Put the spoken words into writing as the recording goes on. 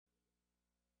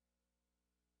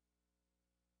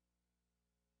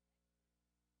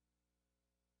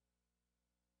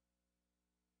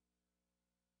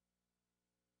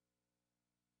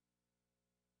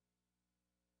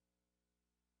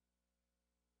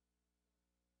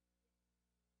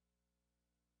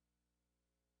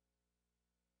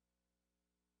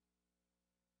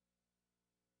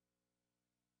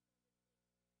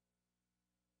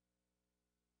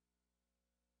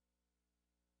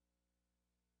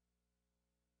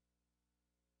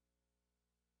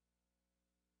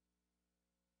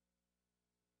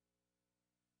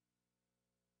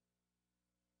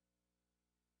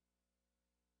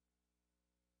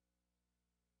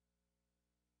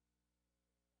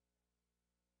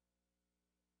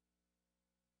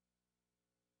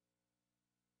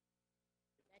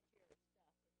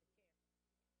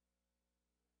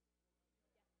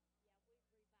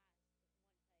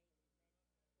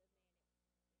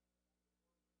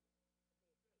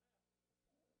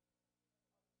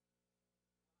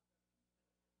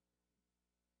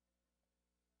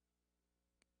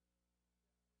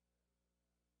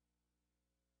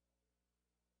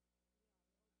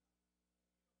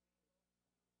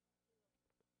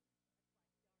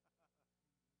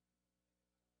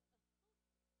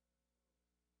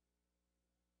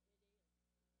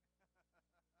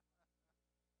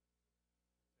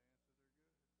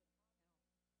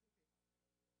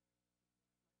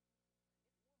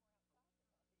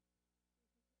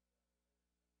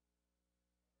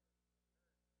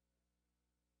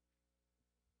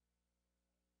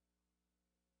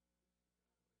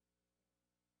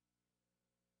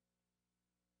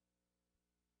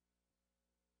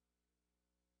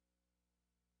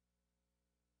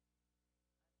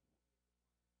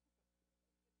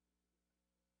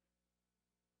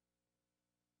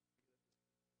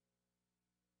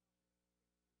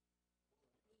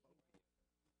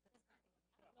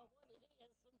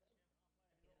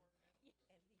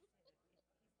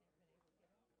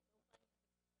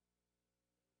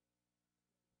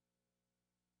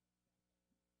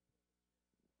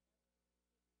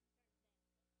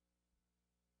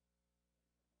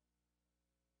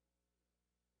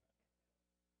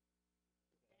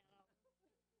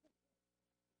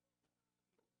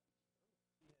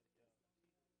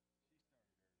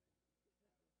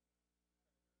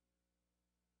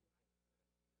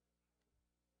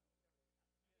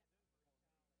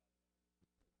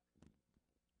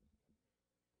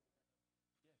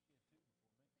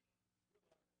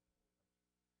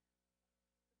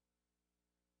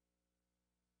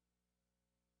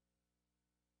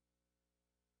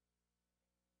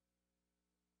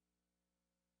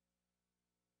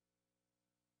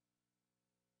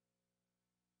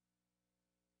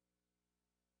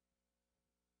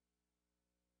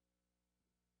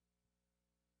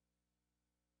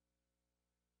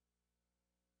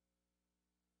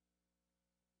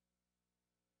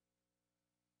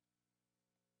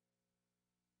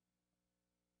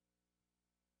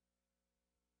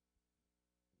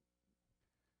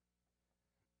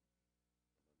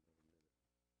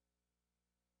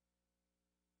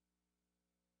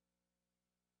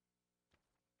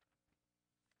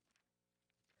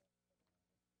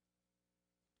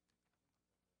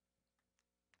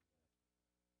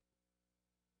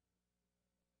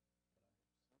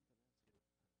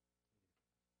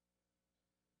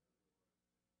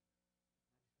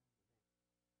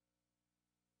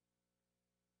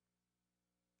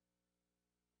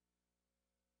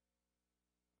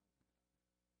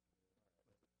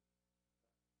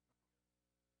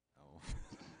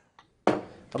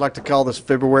I'd like to call this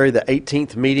February the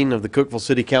 18th meeting of the Cookeville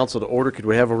City Council to order. Could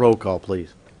we have a roll call,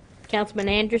 please? Councilman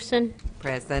Anderson.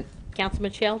 Present.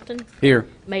 Councilman Shelton. Here.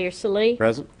 Mayor Salee.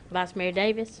 Present. Vice Mayor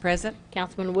Davis. Present.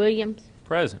 Councilman Williams.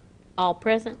 Present. All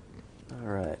present. All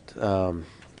right.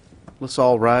 Let's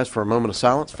all rise for a moment of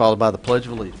silence, followed by the Pledge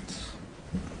of Allegiance.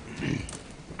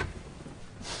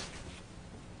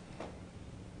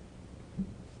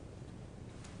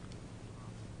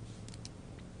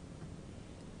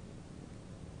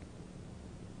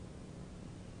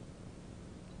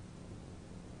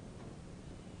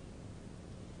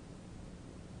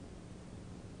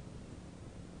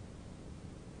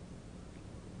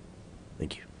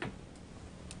 Thank you.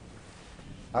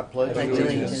 I pledge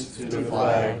Allegiance to the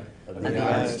flag of the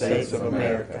United States of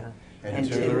America and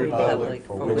to the republic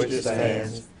for which it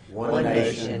stands, one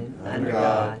nation, under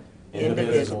God,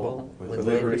 indivisible, with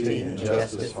liberty and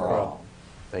justice for all.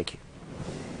 Thank you.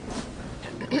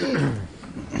 All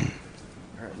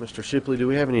right, Mr. Shipley, do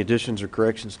we have any additions or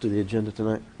corrections to the agenda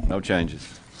tonight? No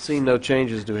changes. Seeing no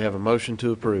changes, do we have a motion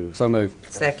to approve? So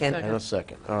moved. Second. And a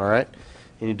second. All right.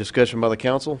 Any discussion by the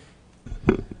council?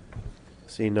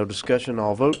 Seeing no discussion,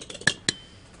 all vote.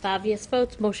 5 yes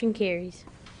votes, motion carries.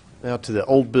 Now to the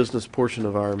old business portion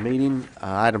of our meeting.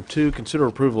 Item 2, consider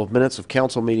approval of minutes of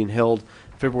council meeting held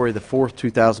February the 4th,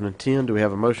 2010. Do we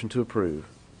have a motion to approve?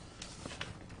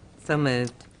 So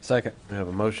moved. Second. We have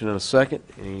a motion and a second.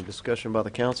 Any discussion by the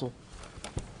council?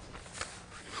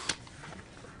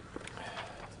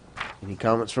 Any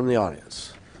comments from the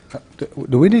audience?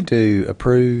 Do we need to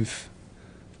approve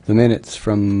the minutes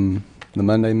from the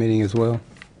Monday meeting as well?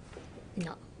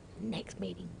 No, next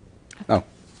meeting. Oh,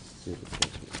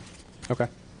 okay.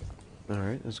 All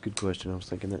right, that's a good question. I was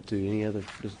thinking that too.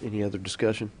 Any other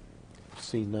discussion?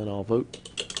 Seeing none, all vote.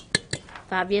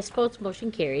 5 yes votes,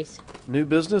 motion carries. New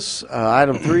business,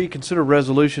 item 3, consider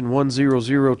resolution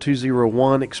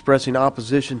 100201 expressing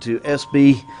opposition to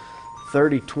SB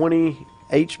 3020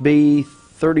 HB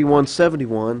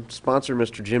 3171. Sponsor,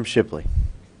 Mr. Jim Shipley.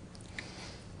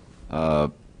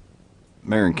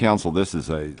 Mayor and Council, this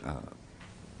is a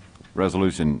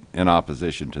resolution in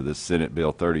opposition to this Senate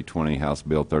Bill 3020, House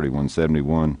Bill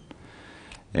 3171.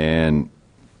 And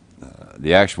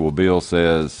the actual bill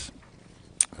says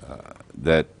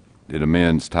that it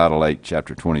amends Title 8,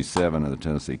 Chapter 27 of the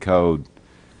Tennessee Code.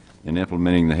 In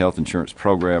implementing the health insurance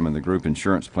program and the group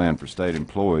insurance plan for state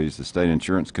employees, the state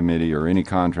insurance committee or any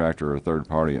contractor or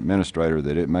third-party administrator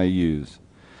that it may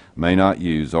not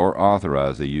use or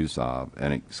authorize the use of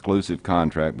an exclusive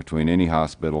contract between any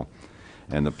hospital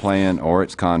and the plan or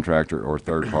its contractor or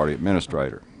third-party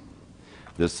administrator.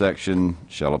 This section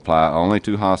shall apply only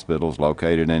to hospitals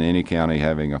located in any county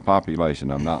having a population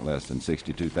of not less than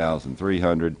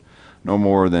 62,300, no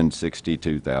more than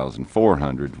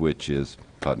 62,400, which is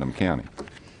Putnam County,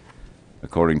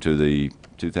 according to the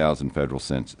 2000 federal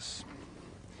census.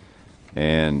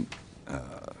 And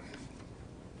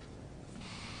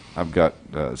I've got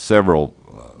several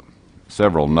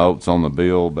notes on the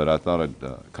bill, but I thought I'd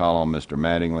call on Mr.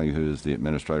 Mattingly, who is the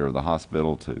administrator of the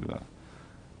hospital, to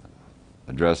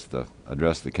address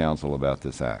the council about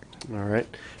this act. All right.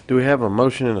 Do we have a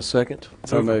motion and a second?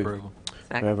 So moved.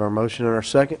 We have our motion and our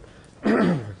second.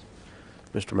 Mr.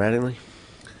 Mattingly?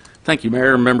 Thank you,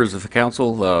 Mayor and members of the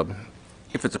council.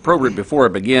 If it's appropriate, before I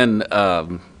begin,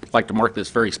 I'd like to mark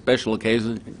this very special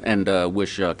occasion and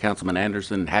wish Councilman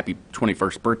Anderson happy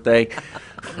 21st birthday.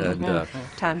 And,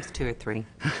 Times 2 or 3.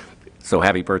 so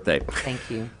happy birthday. Thank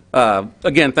you.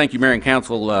 Again, thank you, Mayor and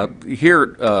Council.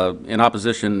 Here, in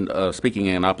opposition, speaking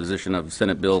in opposition of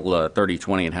Senate Bill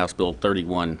 3020 and House Bill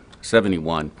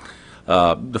 3171,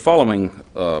 the following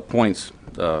points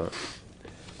are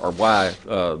why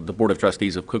the Board of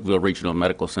Trustees of Cookeville Regional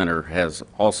Medical Center has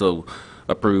also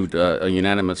approved a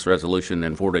unanimous resolution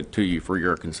and forwarded it to you for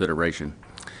your consideration.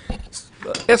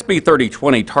 SB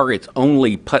 3020 targets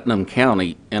only Putnam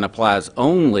County and applies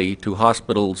only to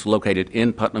hospitals located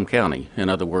in Putnam County. In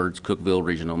other words, Cookeville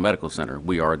Regional Medical Center.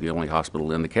 We are the only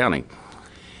hospital in the county.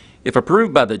 If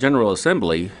approved by the General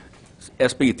Assembly,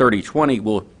 SB 3020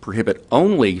 will prohibit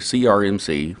only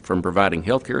CRMC from providing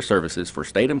health care services for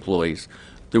state employees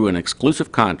through an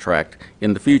exclusive contract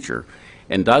in the future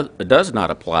and does not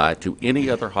apply to any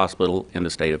other hospital in the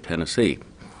state of Tennessee.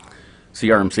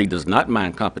 CRMC does not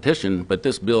mind competition, but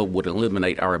this bill would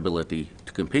eliminate our ability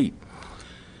to compete.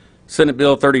 Senate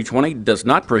Bill 3020 does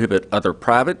not prohibit other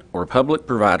private or public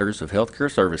providers of health care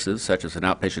services, such as an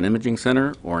outpatient imaging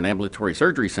center or an ambulatory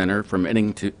surgery center, from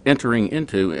entering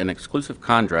into an exclusive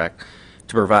contract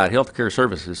to provide health care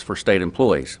services for state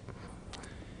employees.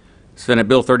 Senate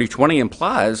Bill 3020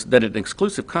 implies that an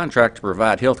exclusive contract to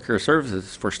provide health care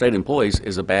services for state employees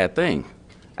is a bad thing.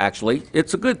 Actually,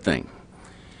 it's a good thing.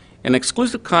 An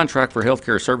exclusive contract for health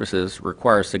care services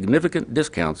requires significant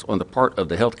discounts on the part of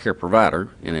the health care provider,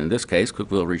 and in this case,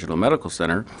 Cookeville Regional Medical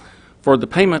Center, for the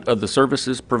payment of the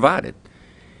services provided.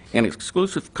 An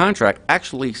exclusive contract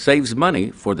actually saves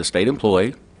money for the state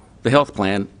employee, the health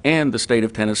plan, and the state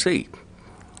of Tennessee.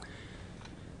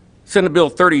 Senate Bill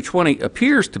 3020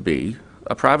 appears to be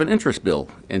a private interest bill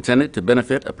intended to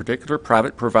benefit a particular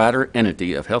private provider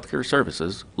entity of healthcare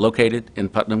services located in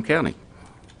Putnam County.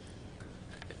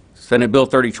 Senate Bill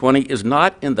 3020 is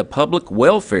not in the public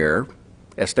welfare,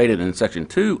 as stated in Section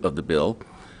 2 of the bill,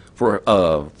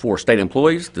 for state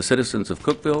employees, the citizens of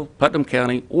Cookeville, Putnam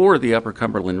County, or the Upper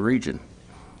Cumberland region.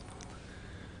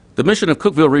 The mission of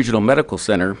Cookeville Regional Medical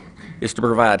Center is to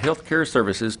provide health care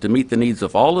services to meet the needs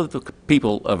of all of the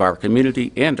people of our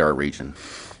community and our region.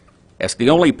 As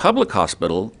the only public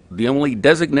hospital, the only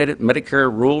designated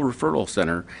Medicare rural referral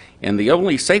center, and the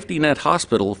only safety net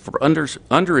hospital for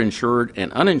underinsured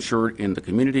and uninsured in the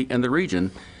community and the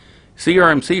region,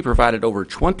 CRMC provided over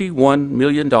 $21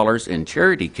 million in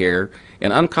charity care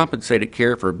and uncompensated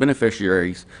care for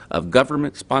beneficiaries of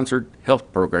government-sponsored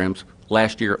health programs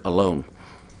last year alone.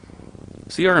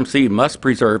 CRMC must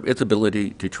preserve its ability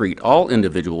to treat all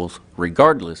individuals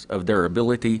regardless of their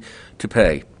ability to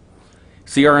pay.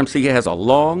 CRMC has a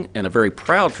long and a very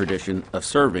proud tradition of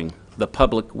serving the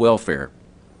public welfare.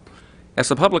 As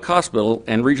a public hospital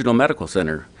and regional medical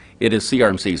center, it is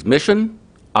CRMC's mission,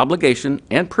 obligation,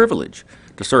 and privilege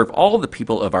to serve all the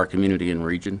people of our community and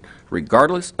region,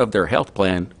 regardless of their health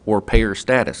plan or payer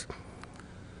status.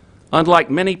 Unlike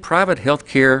many private health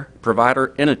care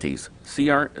provider entities,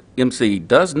 CRMC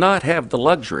does not have the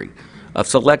luxury of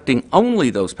selecting only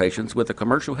those patients with a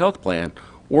commercial health plan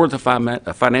or the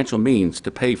financial means to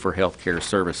pay for health care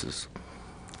services.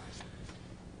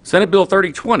 Senate Bill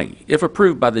 3020, if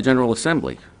approved by the General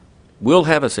Assembly, will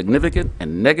have a significant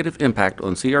and negative impact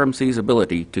on CRMC's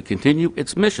ability to continue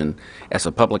its mission as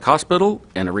a public hospital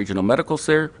and a regional medical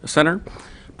center,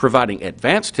 providing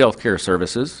advanced health care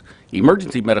services,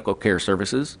 emergency medical care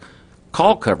services,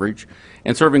 call coverage,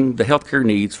 and serving the health care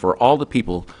needs for all the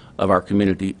people of our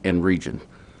community and region.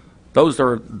 Those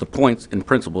are the points and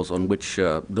principles on which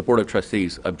the Board of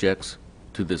Trustees objects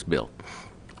to this bill.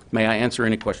 May I answer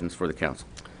any questions for the council?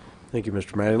 Thank you,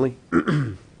 Mr. Mattingly.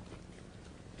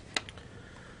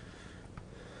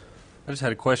 I just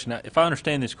had a question. If I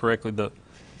understand this correctly,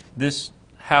 this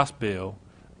House bill,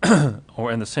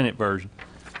 or in the Senate version,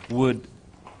 would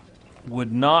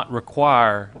not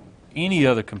require any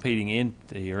other competing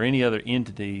entity or any other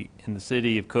entity in the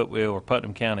city of Cookeville or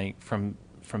Putnam County from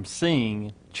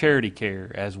seeing charity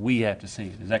care as we have to see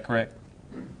it. Is that correct?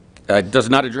 It does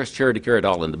not address charity care at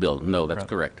all in the bill. No, that's Right.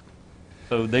 correct.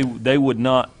 So they would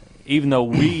not, even though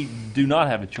we do not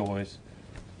have a choice,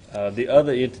 the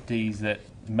other entities that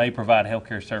may provide health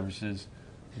care services,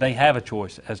 they have a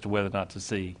choice as to whether or not to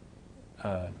see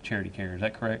charity care. Is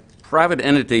that correct? Private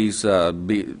entities,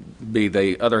 be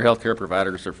they other healthcare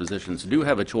providers or physicians, do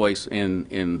have a choice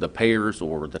in the payers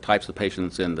or the types of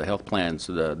patients in the health plans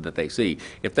that they see.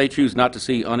 If they choose not to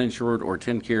see uninsured or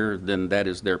TennCare, then that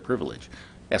is their privilege.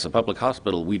 As a public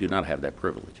hospital, we do not have that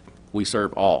privilege. We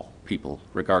serve all people,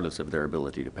 regardless of their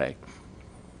ability to pay.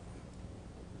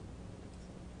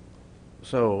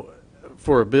 So,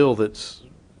 for a bill that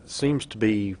seems to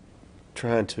be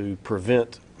trying to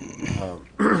prevent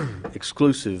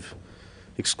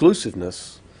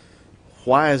exclusiveness,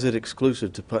 why is it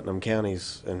exclusive to Putnam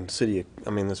counties and city? I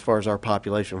mean, as far as our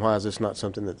population, why is this not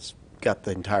something that's got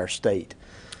the entire state,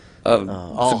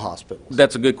 all hospitals?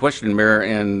 That's a good question, Mayor,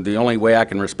 and the only way I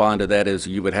can respond to that is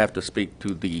you would have to speak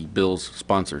to the bill's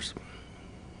sponsors.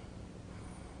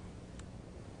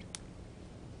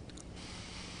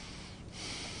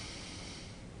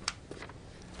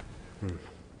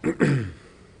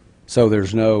 So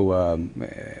there's no,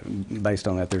 based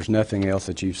on that, there's nothing else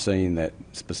that you've seen that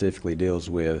specifically deals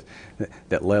with,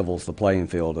 that levels the playing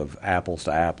field of apples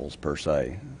to apples, per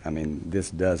se. I mean,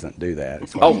 this doesn't do that.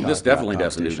 It's Oh, not this about definitely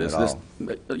doesn't do competition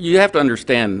this. at all. You have to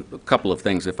understand a couple of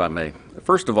things, if I may.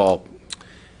 First of all,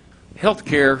 health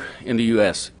care in the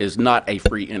U.S. is not a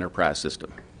free enterprise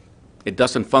system. It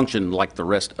doesn't function like the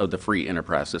rest of the free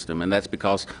enterprise system, and that's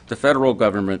because the federal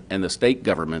government and the state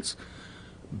governments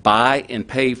buy and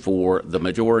pay for the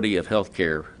majority of health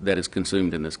care that is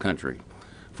consumed in this country.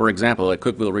 For example, at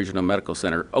Cookeville Regional Medical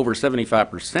Center, over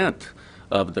 75%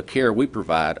 of the care we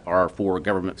provide are for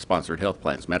government-sponsored health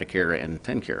plans, Medicare and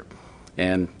TennCare,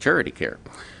 and charity care.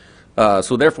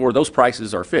 So therefore, those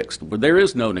prices are fixed. But there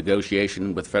is no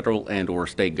negotiation with federal and/or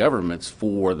state governments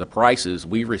for the prices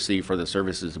we receive for the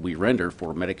services we render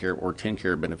for Medicare or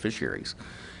TennCare beneficiaries.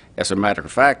 As a matter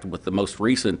of fact, with the most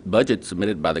recent budget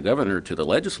submitted by the governor to the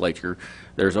legislature,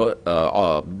 there is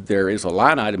a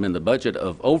line item in the budget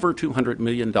of over $200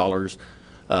 million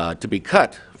to be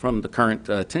cut from the current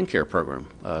TennCare program.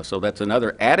 So that's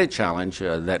another added challenge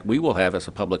that we will have as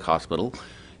a public hospital,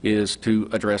 is to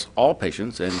address all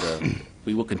patients, and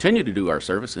we will continue to do our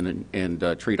service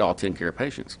and treat all TennCare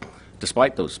patients,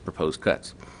 despite those proposed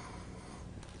cuts.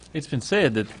 It's been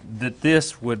said that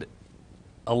this would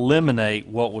eliminate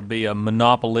what would be a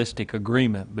monopolistic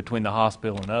agreement between the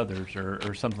hospital and others,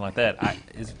 or something like that.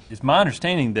 It's my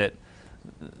understanding that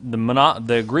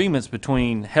the agreements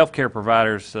between healthcare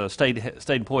providers, state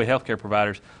employee healthcare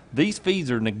providers, these fees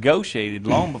are negotiated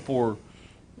long before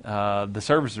the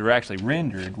services are actually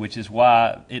rendered, which is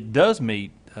why it does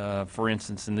meet, for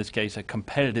instance, in this case, a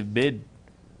competitive bid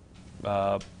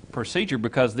procedure,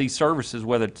 because these services,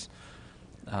 whether it's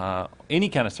any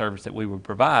kind of service that we would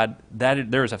provide, that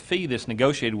there is a fee that's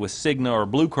negotiated with Cigna or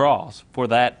Blue Cross for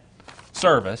that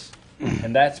service,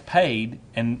 and that's paid,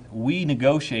 and we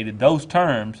negotiated those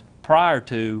terms prior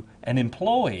to an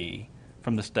employee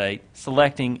from the state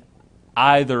selecting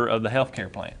either of the health care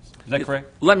plans. Is that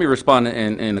correct? Let me respond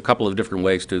in a couple of different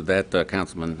ways to that,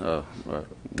 Councilman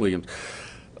Williams.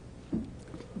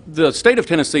 The state of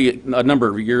Tennessee, a number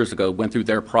of years ago, went through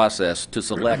their process to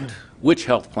select which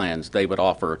health plans they would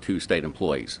offer to state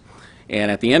employees. And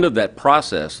at the end of that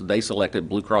process, they selected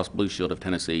Blue Cross Blue Shield of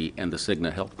Tennessee and the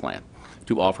Cigna Health Plan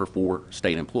to offer for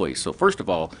state employees. So first of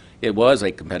all, it was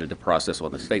a competitive process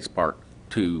on the state's part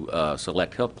to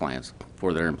select health plans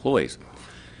for their employees.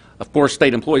 Of course,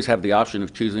 state employees have the option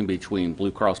of choosing between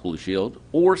Blue Cross Blue Shield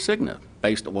or Cigna,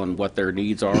 based on what their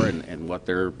needs are and what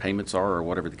their payments are, or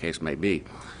whatever the case may be.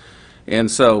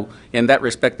 And so, in that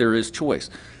respect, there is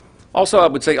choice. Also, I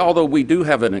would say, although we do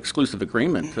have an exclusive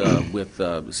agreement with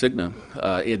Cigna,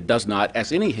 it does not,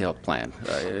 as any health plan,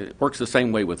 it works the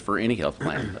same way for any health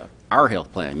plan, our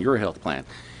health plan, your health plan.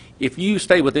 If you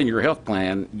stay within your health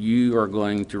plan, you are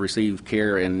going to receive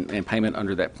care and payment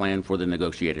under that plan for the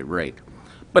negotiated rate.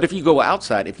 But if you go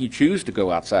outside, if you choose to go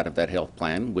outside of that health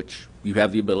plan, which you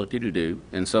have the ability to do,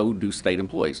 and so do state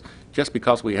employees, just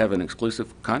because we have an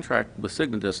exclusive contract with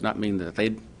Cigna does not mean that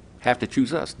they have to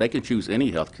choose us. They can choose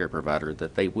any health care provider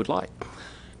that they would like.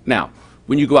 Now,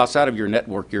 when you go outside of your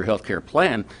network, your health care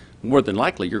plan, more than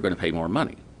likely you're going to pay more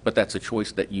money. But that's a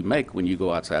choice that you make when you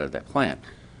go outside of that plan,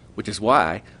 which is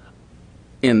why,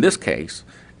 in this case,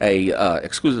 a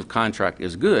exclusive contract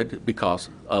is good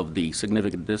because of the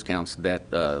significant discounts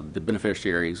that the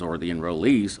beneficiaries or the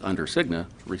enrollees under Cigna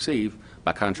receive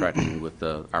by contracting with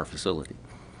our facility.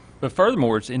 But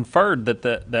furthermore, it's inferred that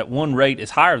that one rate is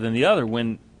higher than the other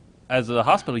when, as a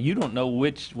hospital, you don't know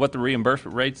what the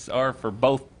reimbursement rates are for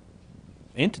both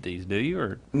entities, do you?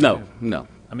 Or No.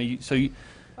 I mean,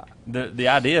 the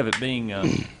idea of it being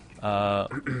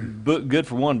good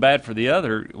for one, bad for the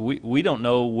other, we don't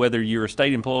know whether you're a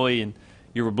state employee and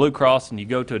you're with Blue Cross and you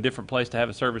go to a different place to have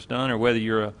a service done, or whether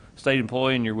you're a state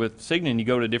employee and you're with Cigna and you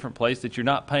go to a different place, that you're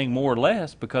not paying more or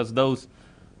less because those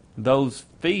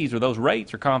fees or those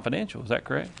rates are confidential. Is that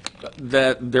correct?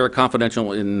 That they're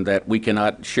confidential in that we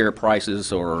cannot share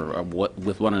prices or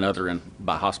with one another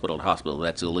by hospital to hospital.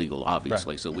 That's illegal,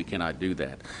 obviously, right. So we cannot do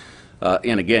that.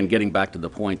 And again, getting back to the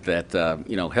point that,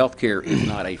 healthcare is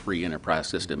not a free enterprise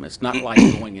system. It's not like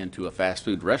going into a fast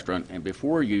food restaurant and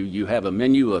before you have a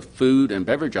menu of food and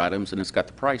beverage items and it's got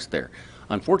the price there.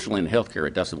 Unfortunately, in healthcare,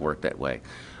 it doesn't work that way.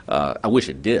 I wish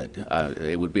it did.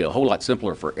 It would be a whole lot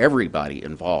simpler for everybody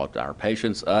involved, our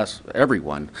patients, us,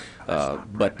 everyone.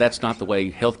 But that's not the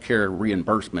way healthcare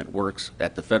reimbursement works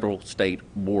at the federal, state,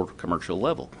 or commercial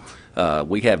level.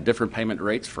 We have different payment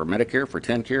rates for Medicare, for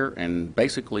TennCare, and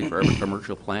basically for every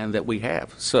commercial plan that we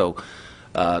have. So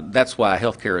that's why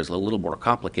healthcare is a little more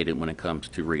complicated when it comes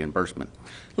to reimbursement.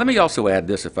 Let me also add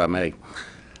this, if I may.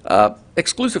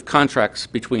 Exclusive contracts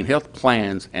between health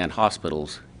plans and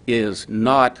hospitals is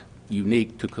not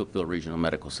unique to Cookeville Regional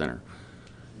Medical Center.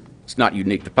 It's not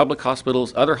unique to public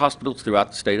hospitals. Other hospitals throughout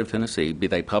the state of Tennessee, be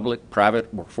they public, private,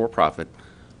 or for-profit,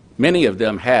 many of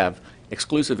them have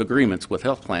exclusive agreements with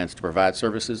health plans to provide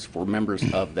services for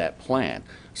members of that plan.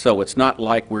 So it's not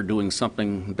like we're doing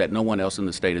something that no one else in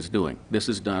the state is doing. This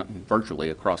is done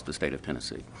virtually across the state of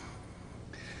Tennessee.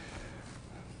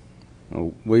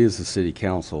 We as the City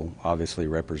Council obviously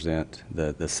represent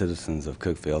the citizens of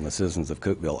Cookeville, and the citizens of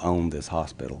Cookeville own this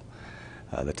hospital,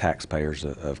 the taxpayers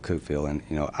of Cookeville. And,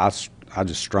 I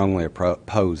just strongly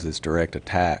oppose this direct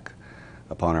attack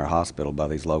upon our hospital by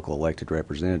these local elected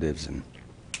representatives.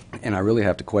 And I really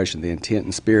have to question the intent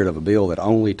and spirit of a bill that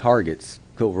only targets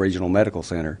Cookeville Regional Medical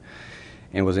Center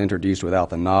and was introduced without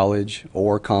the knowledge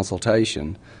or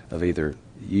consultation of either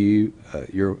you,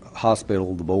 your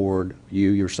hospital, the board,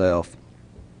 you yourself,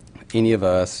 any of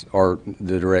us, or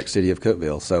the direct city of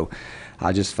Cookeville. So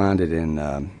I just find it in,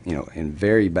 in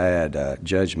very bad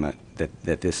judgment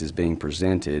that this is being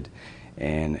presented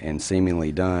and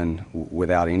seemingly done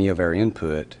without any of our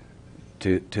input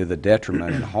to the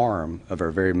detriment and harm of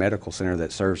our very medical center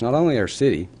that serves not only our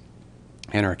city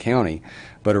and our county,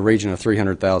 but a region of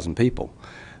 300,000 people.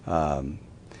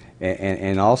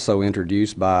 And also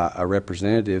introduced by a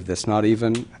representative that's not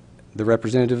even the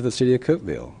representative of the city of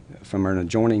Cookeville, from an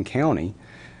adjoining county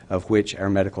of which our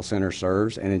medical center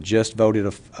serves, and it just voted a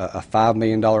 $5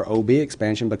 million OB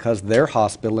expansion because their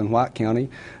hospital in White County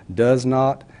does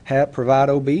not provide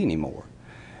OB anymore.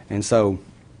 And so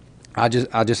I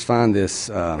just find this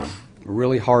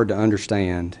really hard to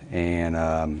understand, and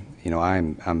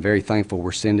I'm very thankful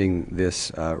we're sending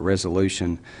this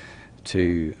resolution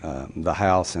to the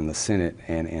House and the Senate,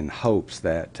 and in hopes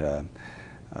that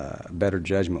better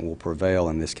judgment will prevail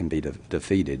and this can be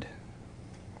defeated.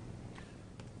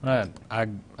 I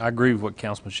agree with what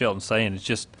Councilman Shelton's saying. It's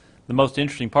just the most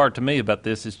interesting part to me about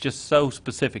this is just so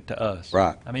specific to us.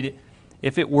 Right. I mean,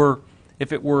 if it were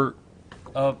 5%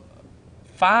 or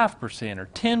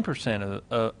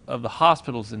 10% of the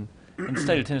hospitals in the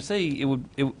state of Tennessee,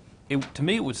 to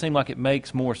me it would seem like it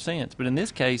makes more sense. But in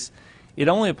this case, it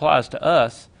only applies to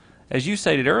us. As you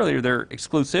stated earlier,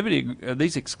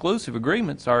 these exclusive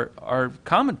agreements are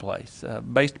commonplace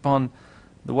based upon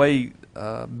the way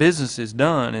business is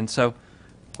done. And so,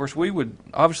 of course,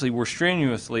 we're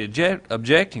strenuously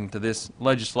objecting to this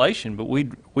legislation, but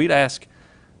we'd ask,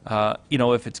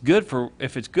 if it's good for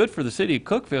the city of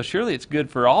Cookeville, surely it's good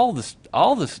for all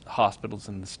the hospitals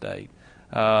in the state.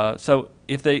 So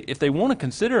if they want to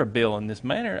consider a bill in this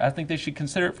manner, I think they should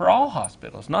consider it for all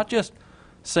hospitals, not just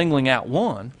singling out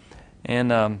one.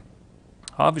 And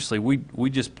obviously, we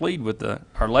just plead with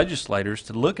our legislators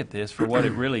to look at this for what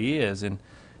it really is. And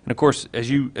of course, as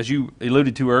you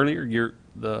alluded to earlier,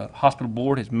 the hospital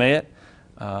board has met,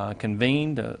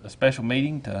 convened a special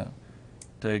meeting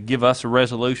to give us a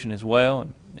resolution as well,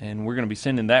 and we're going to be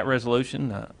sending that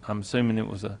resolution. I'm assuming it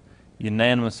was a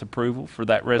unanimous approval for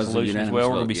that resolution as well.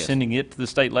 We're going to be sending it to the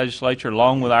state legislature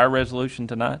along with our resolution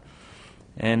tonight.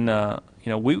 And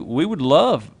we would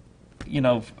love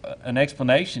an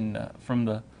explanation from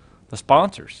the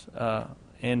sponsors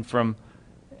and from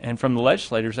the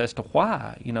legislators as to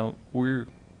why we're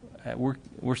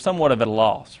somewhat of at a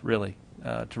loss, really,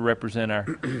 to represent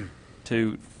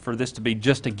for this to be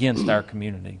just against our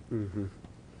community. Mm-hmm.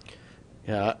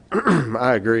 Yeah,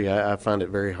 I agree. I find it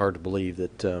very hard to believe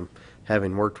that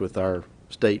having worked with our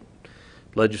state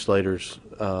legislators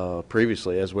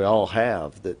previously, as we all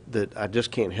have, that I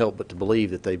just can't help but to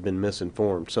believe that they've been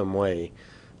misinformed some way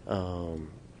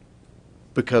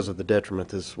because of the detriment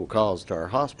this will cause to our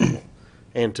hospital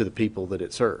and to the people that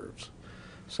it serves.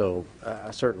 So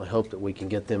I certainly hope that we can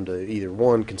get them to either,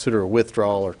 one, consider a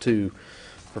withdrawal, or two,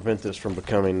 prevent this from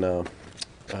becoming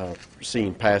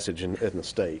seeing passage in the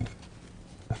state.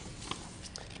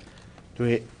 Do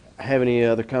we have any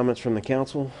other comments from the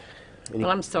council? Well,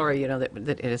 I'm sorry,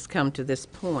 that it has come to this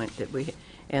point that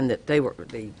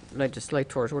the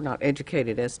legislators were not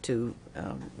educated as to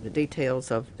the details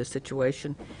of the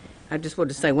situation. I just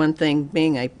wanted to say one thing,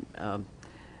 being a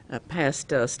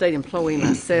past state employee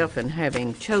myself and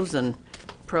having chosen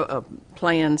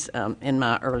plans in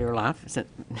my earlier life.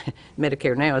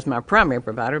 Medicare now is my primary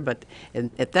provider, but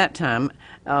at that time,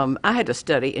 I had to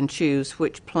study and choose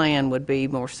which plan would be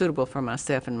more suitable for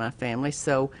myself and my family.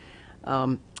 So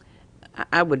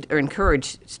I would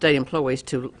encourage state employees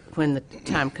to, when the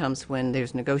time comes when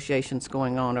there's negotiations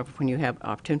going on or when you have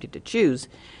opportunity to choose,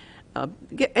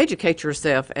 educate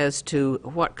yourself as to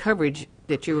what coverage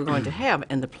that you are going to have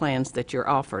and the plans that you're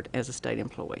offered as a state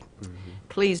employee. Mm-hmm.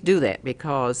 Please do that,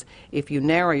 because if you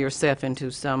narrow yourself into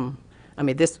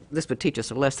this would teach us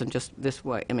a lesson just this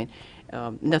way.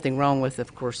 Nothing wrong with,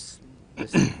 of course,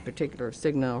 this particular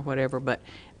signal or whatever, but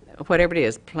whatever it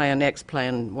is, Plan X,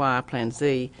 Plan Y, Plan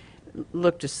Z,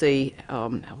 look to see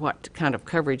what kind of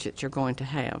coverage that you're going to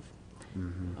have.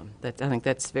 Mm-hmm. I think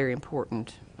that's very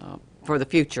important for the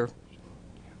future.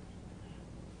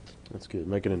 That's good.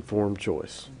 Make an informed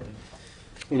choice.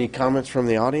 Any comments from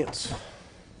the audience?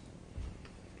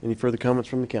 Any further comments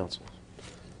from the council?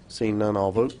 Seeing none,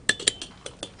 I'll vote.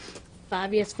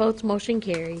 5 yes votes, motion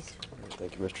carries.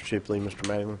 Thank you, Mr. Shipley, Mr.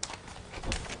 Madigan.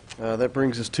 That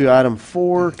brings us to item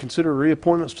 4, consider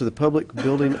reappointments to the Public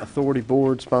Building Authority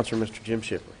Board, sponsor Mr. Jim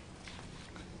Shipley.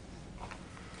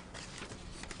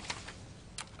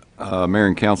 Mayor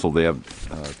and council, they have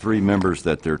 3 members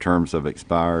that their terms have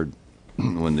expired.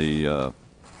 When the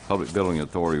Public Building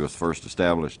Authority was first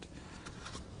established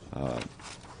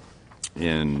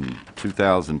in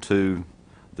 2002,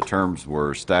 the terms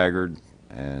were staggered,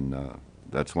 and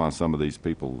that's why some of these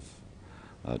people's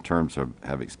terms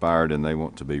have expired, and they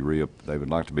want to be they would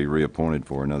like to be reappointed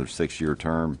for another 6-year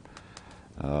term.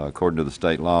 According to the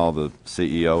state law, the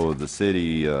CEO of the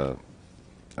city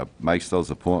makes those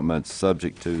appointments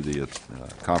subject to the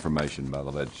confirmation by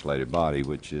the legislative body,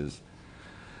 which is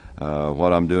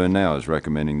what I'm doing now, is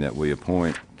recommending that we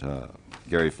appoint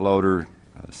Gary Floater,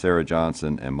 Sarah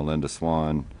Johnson, and Melinda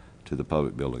Swan to the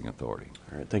Public Building Authority.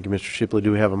 All right, thank you, Mr. Shipley.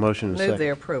 Do we have a motion and a Move second?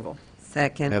 their approval.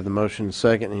 Second. Have the motion and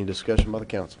second. Any discussion by the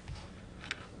council?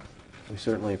 We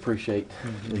certainly appreciate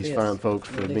these Yes. fine folks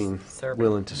for Really being serving.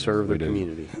 willing to serve their We do.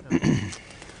 community.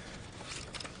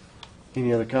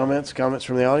 Any other comments? Comments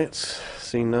from the audience?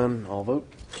 Seeing none, all vote.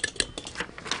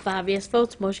 5 yes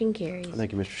votes, motion carries.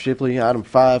 Thank you, Mr. Shipley. Item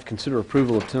 5, consider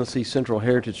approval of Tennessee Central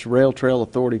Heritage Rail Trail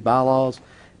Authority bylaws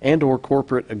and/or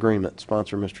corporate agreement.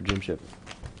 Sponsor Mr. Jim Shipley.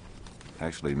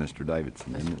 Actually, Mr.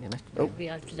 Davidson, isn't it? Oh, We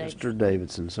are today. Mr.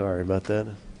 Davidson, sorry about that.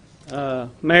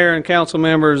 Mayor and council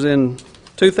members, in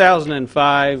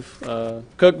 2005,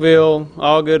 Cookeville,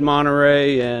 Allgood,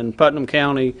 Monterey, and Putnam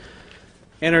County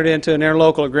entered into an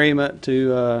interlocal agreement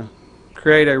to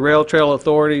create a rail trail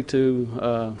authority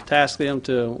to task them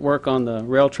to work on the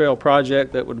rail trail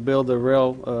project that would build the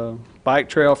rail bike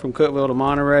trail from Cookeville to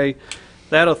Monterey.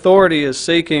 That authority is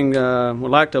seeking,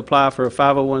 would like to apply for a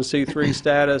 501c3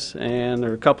 status, and there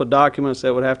are a couple of documents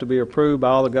that would have to be approved by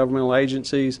all the governmental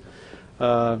agencies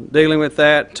dealing with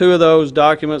that. 2 of those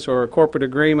documents are a corporate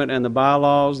agreement and the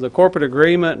bylaws. The corporate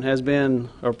agreement has been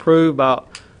approved by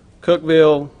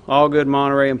Cookeville, Allgood,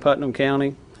 Monterey, and Putnam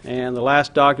County, and the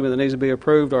last document that needs to be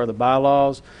approved are the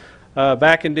bylaws.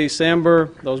 Back in December,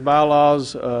 those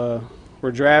bylaws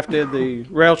were drafted. The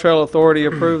Rail Trail Authority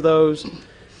approved those.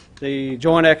 The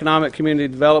Joint Economic Community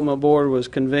Development Board was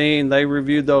convened. They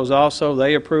reviewed those also.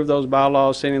 They approved those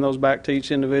bylaws, sending those back to each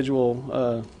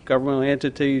individual governmental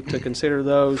entity to consider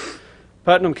those.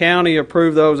 Putnam County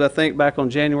approved those, I think, back on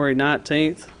January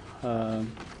 19th.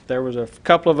 There was a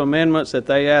couple of amendments that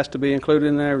they asked to be included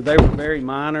in there. They were very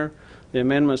minor, the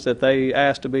amendments that they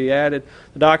asked to be added.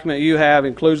 The document you have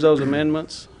includes those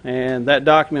amendments, and that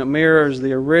document mirrors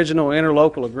the original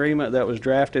interlocal agreement that was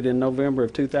drafted in November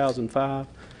of 2005.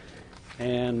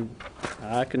 And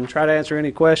I can try to answer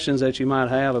any questions that you might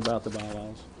have about the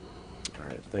bylaws. All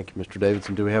right, thank you, Mr.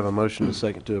 Davidson. Do we have a motion and a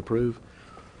second to approve?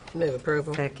 Move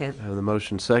approval. Second. I have the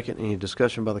motion second. Any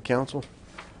discussion by the council?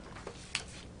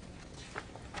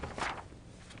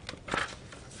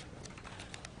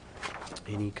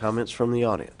 Any comments from the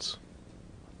audience?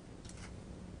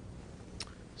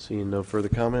 Seeing no further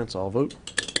comments, all vote.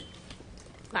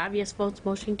 5 yes votes,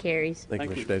 motion carries. Thank you,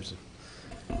 Thank Mr. you. Davidson.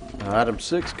 Item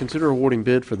 6, consider awarding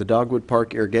bid for the Dogwood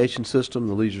Park Irrigation System,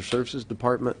 the Leisure Services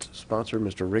Department. Sponsor,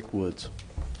 Mr. Rick Woods.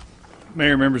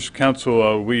 Mayor, members of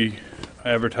council, we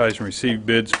advertised and received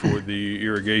bids for the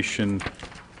irrigation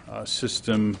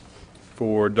system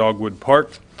for Dogwood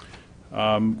Park.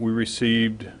 We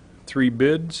received 3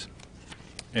 bids,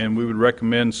 and we would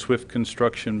recommend Swift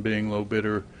Construction being low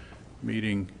bidder,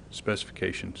 meeting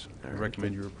specifications. I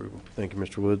recommend your approval. Thank you,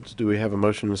 Mr. Woods. Do we have a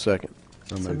motion and a second?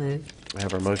 So moved. I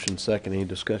have our motion second. Any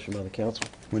discussion by the council?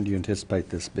 When do you anticipate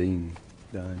this being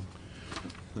done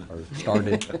or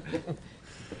started?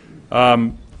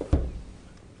 I'd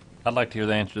like to hear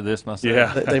the answer to this myself.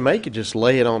 Yeah. They make you just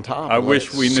lay it on top. I and let wish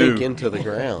it we sink knew. into the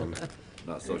ground.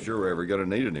 Not so sure we're ever going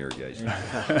to need an irrigation.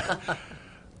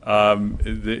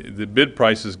 The bid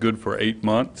price is good for 8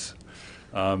 months,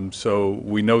 so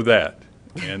we know that.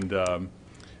 And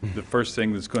the first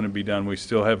thing that's going to be done, we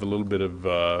still have a little bit of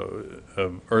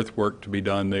earthwork to be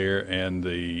done there, and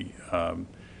the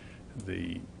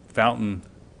fountain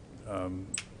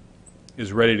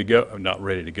is ready to go. Not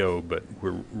ready to go, but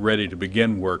we're ready to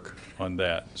begin work on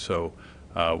that. So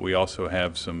we also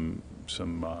have some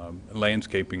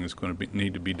landscaping that's going to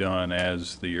need to be done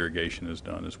as the irrigation is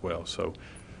done as well. So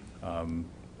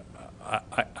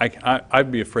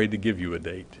I'd be afraid to give you a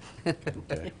date.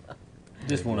 Okay.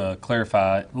 Just want to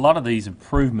clarify, a lot of these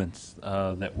improvements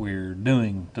that we're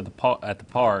doing to the at the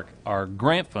park are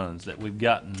grant funds that we've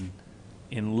gotten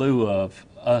in lieu of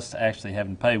us actually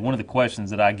having to pay. One of the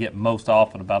questions that I get most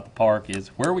often about the park is,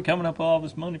 where are we coming up with all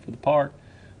this money for the park?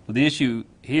 Well, the issue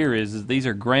here is these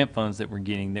are grant funds that we're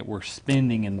getting, that we're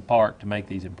spending in the park to make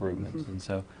these improvements. And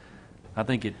so I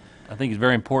think it's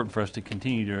very important for us to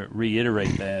continue to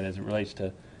reiterate that as it relates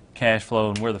to cash flow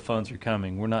and where the funds are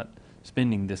coming. We're not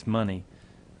spending this money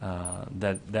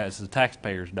that's the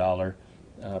taxpayer's dollar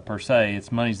per se.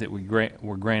 It's monies that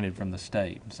were granted from the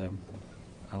state. So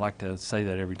I like to say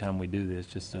that every time we do this,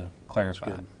 just to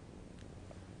clarify.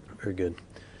 Very good.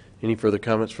 Any further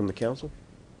comments from the council?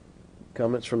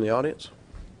 Comments from the audience?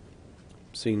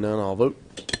 Seeing none, I'll vote.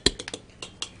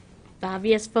 5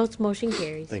 yes votes, motion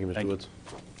carries. Thank you, Mr. Woods.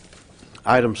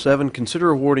 Item 7,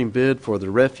 consider awarding bid for the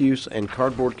refuse and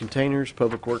cardboard containers.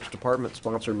 Public Works Department,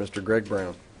 sponsor Mr. Greg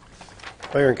Brown.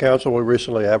 Mayor and council, we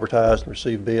recently advertised and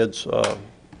received bids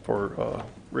for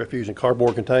refuse and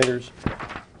cardboard containers.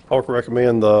 I would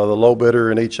recommend the low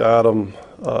bidder in each item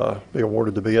be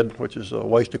awarded the bid, which is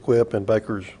Waste Equip and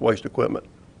Baker's Waste Equipment.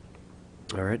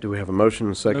 All right, do we have a motion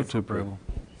and a second Move to for approve? approval.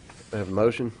 We have a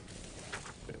motion.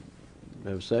 We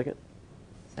have a second?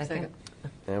 Second.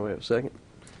 And we have a second.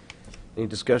 Any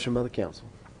discussion by the council?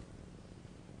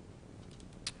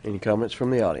 Any comments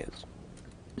from the audience?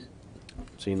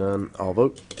 See none, I'll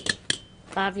vote.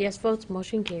 5 yes votes,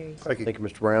 motion carries. Thank you. Thank you,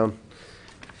 Mr. Brown.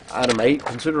 Item 8,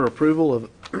 consider approval of,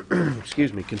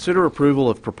 consider approval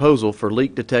of proposal for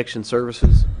leak detection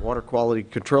services. Water Quality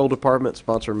Control Department,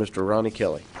 sponsor Mr. Ronnie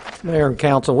Kelly. Mayor and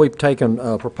council, we've taken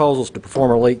proposals to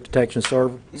perform a leak detection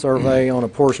survey on a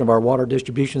portion of our water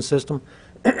distribution system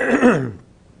and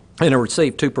have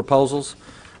received 2 proposals.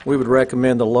 We would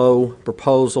recommend the low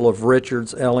proposal of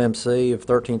Richards LMC of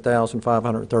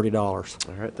 $13,530.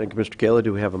 All right, thank you, Mr. Kelly.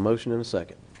 Do we have a motion and a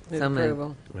second? Move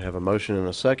approval. We have a motion and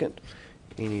a second.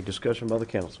 Any discussion by the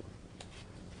council?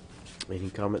 Any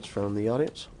comments from the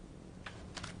audience?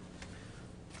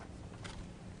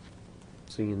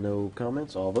 Seeing no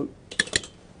comments, I'll vote.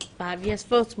 5 yes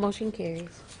votes, motion carries.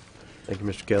 Thank you,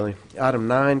 Mr. Kelly. Item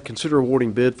 9, consider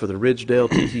awarding bid for the Ridgedale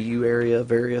TTU area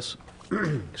various,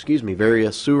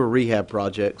 various sewer rehab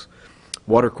projects.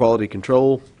 Water Quality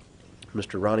Control,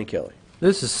 Mr. Ronnie Kelly.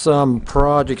 This is some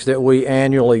projects that we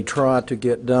annually try to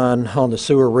get done on the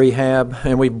sewer rehab,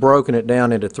 and we've broken it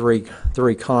down into three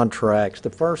contracts. The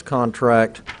first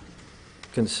contract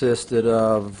consisted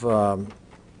of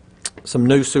some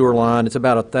new sewer line. It's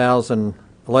about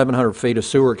 1,100 feet of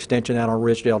sewer extension out on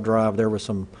Ridgedale Drive. There was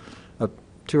some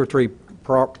 2 or 3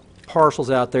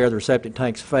 parcels out there. Their septic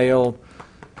tanks failed.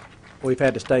 We've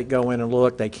had the state go in and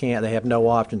look. They can't. They have no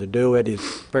option to do it.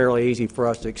 It's fairly easy for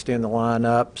us to extend the line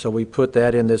up, so we put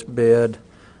that in this bid.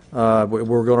 We're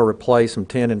going to replace some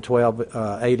 10 and 12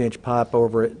 8-inch pipe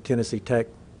over at Tennessee Tech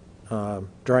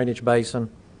drainage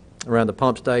basin around the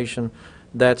pump station.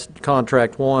 That's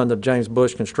contract 1. The James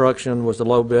Bush Construction was the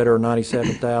low bidder,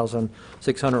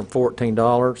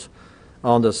 $97,614.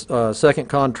 On the second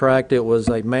contract, it was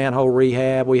a manhole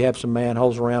rehab. We have some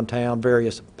manholes around town,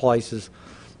 various places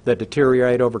that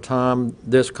deteriorate over time.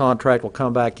 This contract will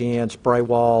come back in, spray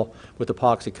wall with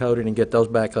epoxy coating, and get those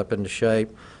back up into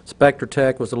shape. Spectre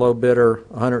Tech was the low bidder,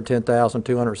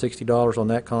 $110,260 on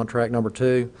that contract, number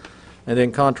 2. And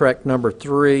then contract number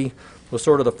 3 was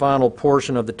sort of the final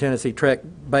portion of the Tennessee Tech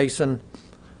basin,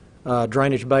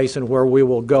 drainage basin, where we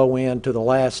will go into the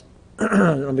last,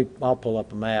 I'll pull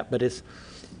up a map, but it's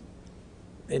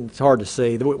hard to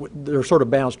see. They're sort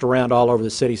of bounced around all over the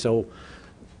city, so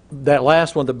that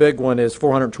last one, the big one, is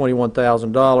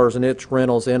 $421,000, and its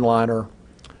rentals inliner.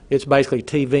 It's basically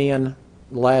TVing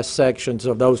the last sections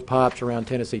of those pipes around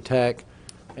Tennessee Tech,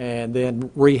 and then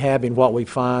rehabbing what we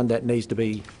find that needs to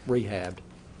be rehabbed.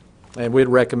 And we'd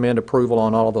recommend approval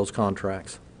on all of those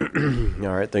contracts. All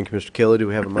right, thank you, Mr. Kelly. Do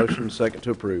we have a motion and a second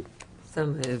to approve? So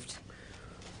moved.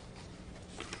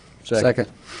 Second.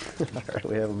 All right,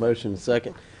 we have a motion and a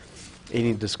second.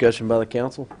 Any discussion by the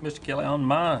council? Mr. Kelly, on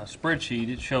my spreadsheet,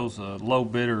 it shows a low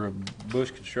bidder of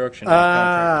Bush Construction.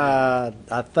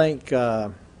 Contract. I think,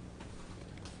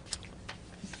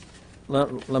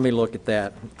 let me look at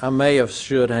that. I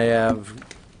should have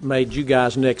made you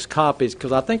guys next copies,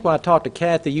 because I think when I talked to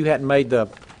Kathy, you hadn't made the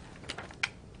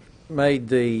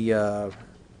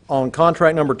on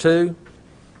contract number 2,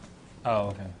 Oh,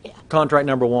 okay. contract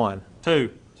number 1. 2.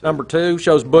 Number 2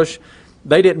 shows Bush,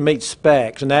 they didn't meet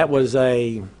specs, and that was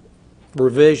a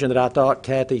revision that I thought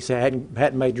Kathy said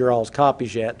hadn't made your all's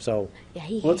copies yet, so. Yeah,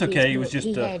 he Well, it's had his okay. It was book. just,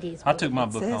 He had his I book. took my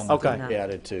book says home. so. Okay. Yeah, I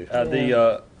did too.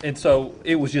 And so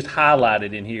it was just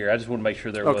highlighted in here. I just want to make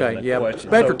sure there wasn't Okay, a yeah. question.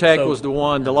 Spectre Tech So- was the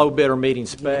one, the low bidder meeting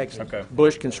specs. Okay.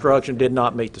 Bush Construction did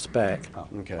not meet the spec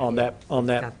Okay, on that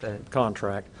Got the-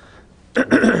 contract.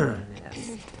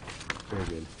 Yes. very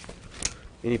good.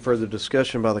 Any further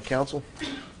discussion by the council?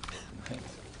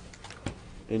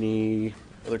 Any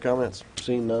other comments?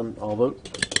 Seeing none, I'll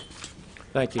vote.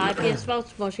 Thank you. 5 yes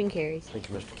votes, motion carries. Thank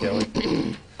you, Mr.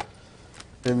 Kelly.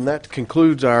 And that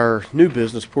concludes our new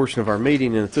business portion of our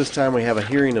meeting. And at this time, we have a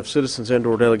hearing of citizens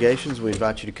and/or delegations. We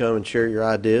invite you to come and share your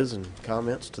ideas and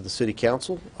comments to the city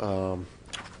council.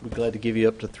 We're glad to give you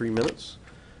up to 3 minutes.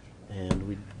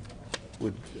 And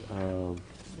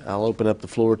I'll open up the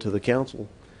floor to the council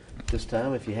this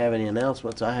time. If you have any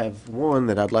announcements, I have one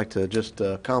that I'd like to just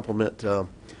compliment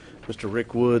Mr.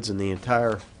 Rick Woods and the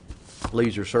entire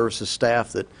Leisure Services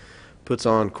staff that puts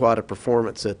on quite a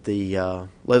performance at the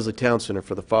Leslie Town Center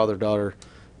for the father-daughter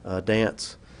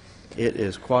dance. It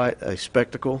is quite a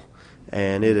spectacle,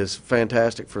 and it is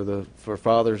fantastic for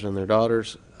fathers and their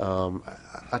daughters.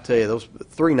 I tell you, those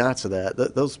 3 nights of that,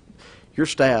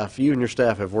 you and your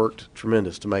staff have worked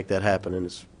tremendous to make that happen,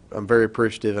 and I'm very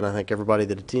appreciative, and I think everybody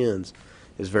that attends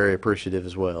is very appreciative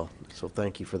as well. So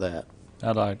thank you for that.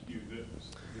 I'd like,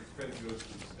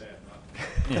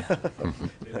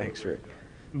 Thanks, Rick.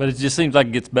 but it just seems like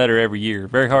it gets better every year.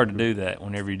 Very hard to do that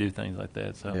whenever you do things like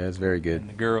that, so. Yeah, it's very good. And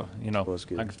the girl, Was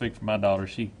good. I can speak for my daughter,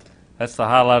 that's the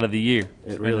highlight of the year.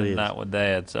 It spending really the is. night with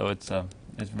Dad, so it's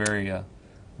very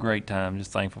great time,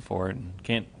 just thankful for it, and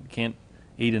can't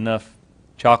eat enough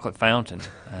chocolate fountain.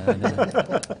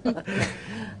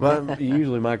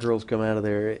 Usually my girls come out of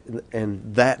there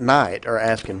and that night are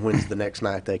asking when's the next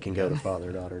night they can go to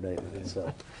father-daughter date.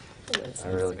 So I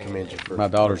really commend you for My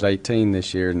daughter's 18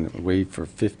 this year, and we, for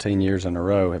 15 years in a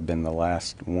row, have been the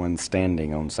last one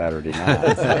standing on Saturday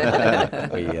nights.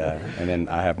 And then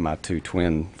I have my 2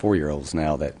 twin 4-year-olds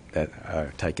now that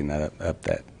are taking that up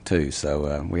that too.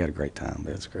 So we had a great time.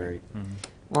 That's great.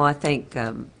 Well, I think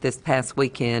this past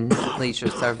weekend, Leisure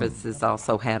Services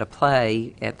also had a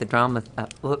play at the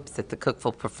at the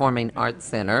Cookeville Performing Arts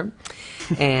Center.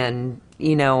 And,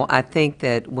 I think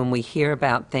that when we hear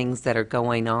about things that are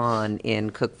going on in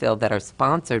Cookeville that are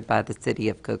sponsored by the city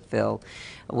of Cookeville,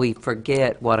 we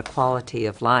forget what a quality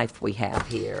of life we have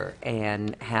here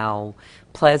and how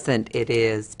pleasant it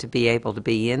is to be able to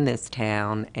be in this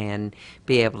town and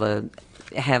be able to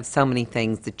have so many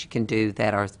things that you can do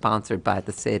that are sponsored by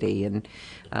the city. And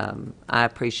I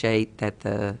appreciate that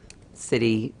the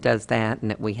city does that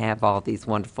and that we have all these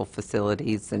wonderful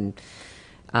facilities and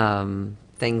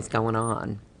things going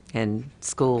on. And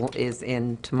school is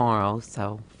in tomorrow,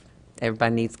 so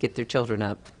everybody needs to get their children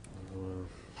up.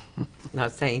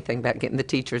 Not saying anything about getting the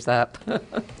teachers up.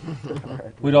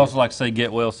 We'd also like to say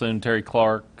get well soon, Terry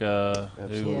Clark,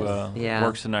 who Yeah.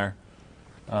 works in our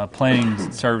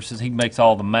planning services. He makes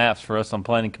all the maps for us on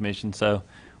planning commission, so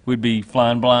we'd be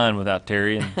flying blind without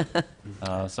Terry.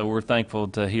 And so we're thankful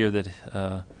to hear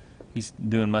that he's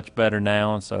doing much better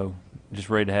now, and so just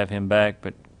ready to have him back,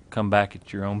 but come back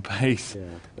at your own pace. Yeah,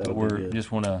 But that'll be we're good. just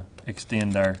want to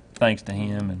extend our thanks to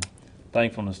him and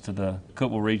thankfulness to the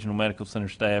Cookeville Regional Medical Center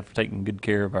staff for taking good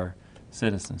care of our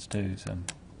citizens too. So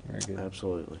very good.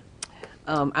 Absolutely.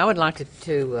 I would like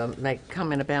to make a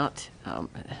comment about,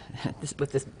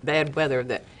 with this bad weather,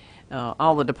 that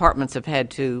all the departments have had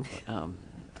to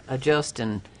adjust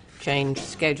and change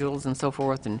schedules and so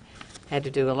forth, and had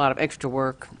to do a lot of extra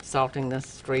work, salting the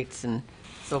streets and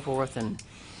so forth, and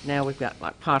now we've got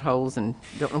like potholes and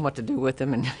don't know what to do with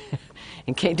them and,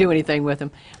 and can't do anything with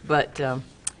them. But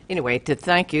anyway, to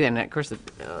thank you, and of course,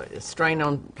 strain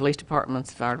on police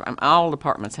departments, fire department, all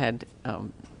departments had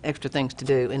extra things to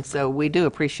do, and so we do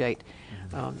appreciate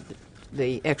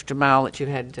the extra mile that you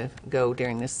had to go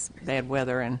during this bad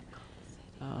weather, and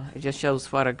it just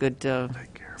shows what a good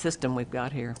system we've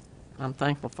got here. I'm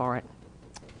thankful for it.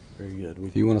 Very good.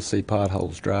 If you want to see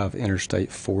potholes, drive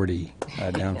Interstate 40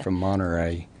 down from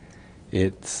Monterey.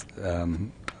 It's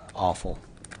awful.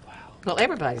 Well,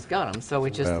 everybody's got them, so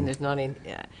it just, Well, there's not any,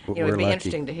 we're it'd be lucky.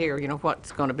 interesting to hear,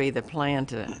 what's going to be the plan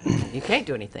to, you can't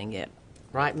do anything yet,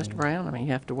 right, Mr. Brown? I mean,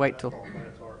 you have to wait till,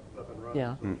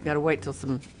 yeah, got to wait till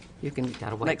you can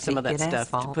Gotta wait make some till of that you get stuff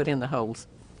to asphalt. put in the holes.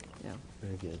 Yeah.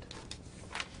 Very good.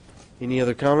 Any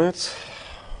other comments?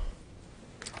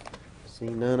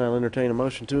 Seeing none, I'll entertain a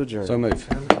motion to adjourn. So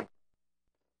move.